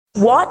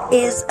What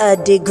is a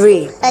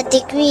degree? A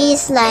degree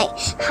is like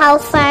how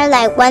far,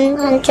 like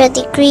 100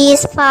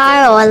 degrees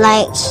far, or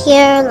like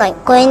here, like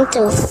going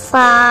to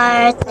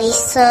far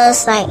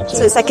places, like.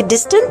 So it's like a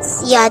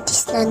distance? Yeah,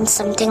 distance,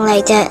 something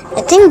like that.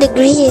 I think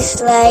degree is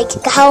like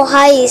how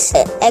high is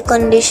air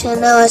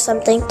conditioner or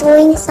something.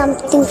 Doing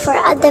something for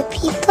other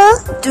people.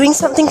 Doing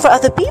something for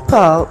other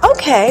people?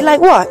 Okay, like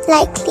what?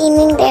 Like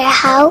cleaning their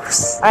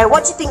house. Alright,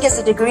 what do you think is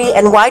a degree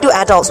and why do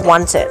adults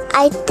want it?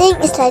 I think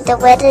it's like the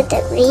weather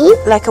degree.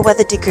 Like a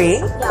weather degree?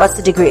 What's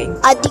the degree?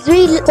 A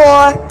degree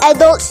for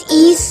adults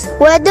is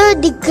weather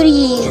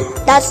degree.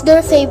 That's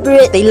their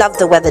favorite. They love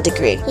the weather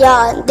degree.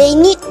 Yeah, they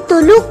need to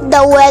look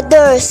the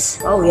weathers.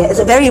 Oh yeah,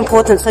 it's very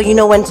important so you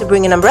know when to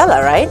bring an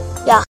umbrella, right? Yeah.